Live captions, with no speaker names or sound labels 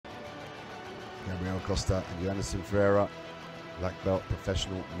Gabriel Costa and UANDERSON FERREIRA, black belt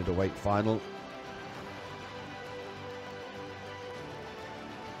professional middleweight final.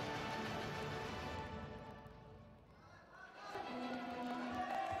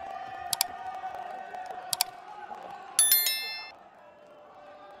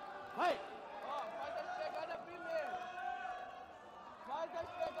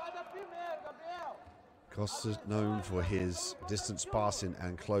 Costa's known for his distance passing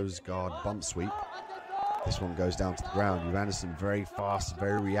and close guard bump sweep. This one goes down to the ground. UANDERSON very fast,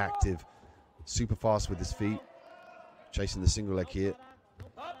 very reactive, super fast with his feet, chasing the single leg here.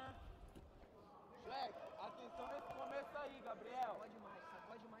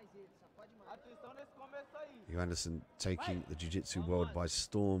 UANDERSON taking the Jiu-Jitsu world by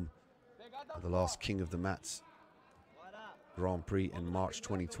storm. The last king of the mats Grand Prix in March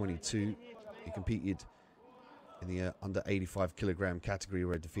 2022. He competed in the under 85 kilogram category,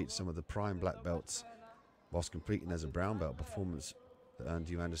 where he defeated some of the prime black belts whilst competing as a brown belt, performance that earned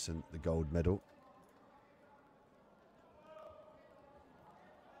UANDERSON the gold medal.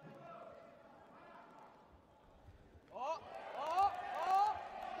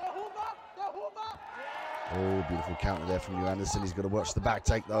 Oh, beautiful counter there from UANDERSON. He's got to watch the back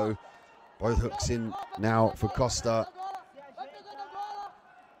take though. Both hooks in now for Costa.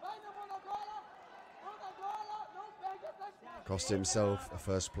 Costa himself a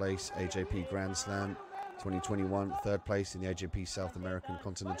first place AJP Grand Slam 2021, third place in the AJP South American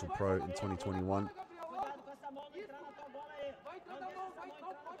Continental Pro in 2021.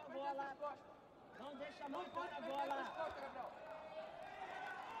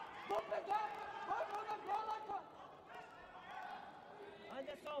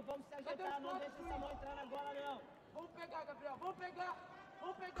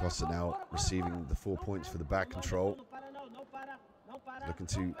 Costa now receiving the 4 points for the back control. Looking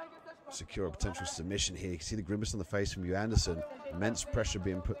to secure a potential submission here. You can see the grimace on the face from UANDERSON. Immense pressure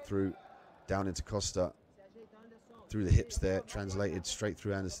being put through, down into Costa. Through the hips there, translated straight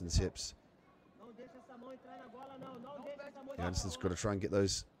through Anderson's hips. UANDERSON's got to try and get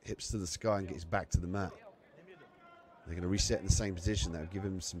those hips to the sky and get his back to the mat. They're going to reset in the same position. That will give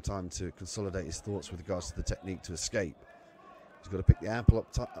him some time to consolidate his thoughts with regards to the technique to escape. He's got to pick the ample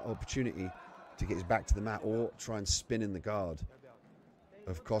opportunity to get his back to the mat or try and spin in the guard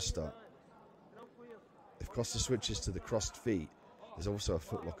of Costa. If Costa switches to the crossed feet, there's also a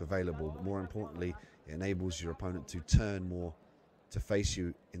footlock available, but more importantly, it enables your opponent to turn more to face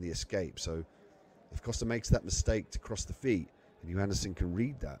you in the escape. So if Costa makes that mistake to cross the feet, and UANDERSON can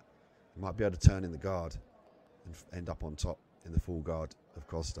read that, he might be able to turn in the guard and end up on top in the full guard of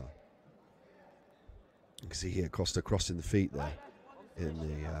Costa. You can see here Costa crossing the feet there in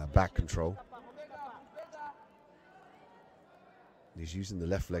the back control. He's using the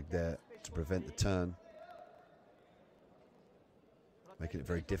left leg there to prevent the turn, making it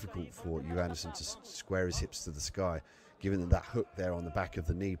very difficult for UANDERSON to square his hips to the sky, given that that hook there on the back of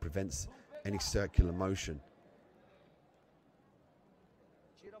the knee prevents any circular motion.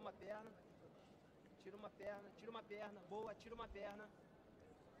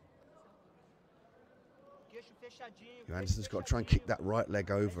 UANDERSON's got to try and kick that right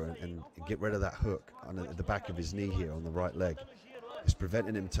leg over and get rid of that hook on the back of his knee here on the right leg. It's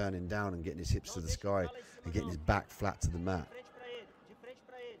preventing him turning down and getting his hips to the sky and getting his back flat to the mat.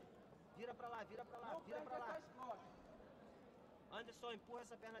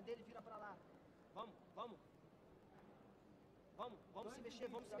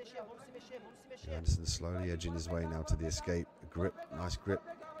 UANDERSON slowly edging his way now to the escape. A grip, nice grip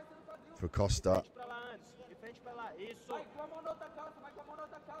for Costa.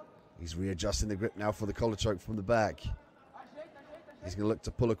 He's readjusting the grip now for the collar choke from the back. He's going to look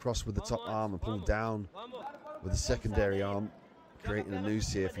to pull across with the top arm and pull down with the secondary arm, creating a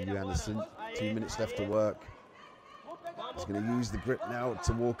noose here for UANDERSON. 2 minutes left to work. He's going to use the grip now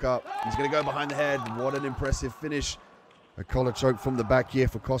to walk up. He's going to go behind the head. What an impressive finish. A collar choke from the back here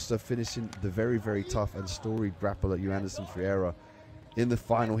for Costa, finishing the very, very tough and storied grappler UANDERSON FERREIRA in the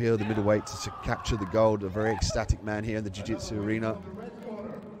final here of the middleweight to capture the gold. A very ecstatic man here in the jiu-jitsu arena.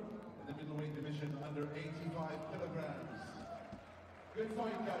 The middleweight division under 85 kilograms. Good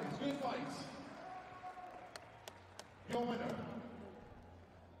fight, guys. Good fight. Your winner,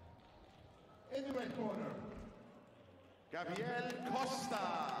 in the red corner, Gabriel Costa.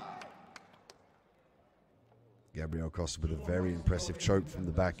 Gabriel Costa with a very impressive choke from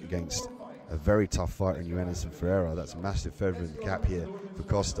the back against a very tough fighter in UANDERSON FERREIRA. That's a massive feather in the cap here for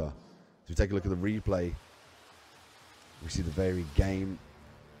Costa. As we take a look at the replay, we see the very game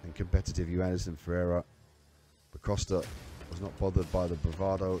and competitive UANDERSON FERREIRA. But Costa was not bothered by the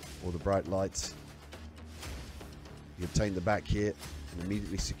bravado or the bright lights. He obtained the back here and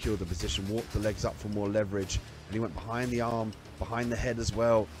immediately secured the position, walked the legs up for more leverage, and he went behind the arm, behind the head as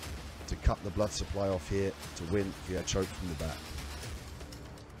well, to cut the blood supply off here to win via choke from the back.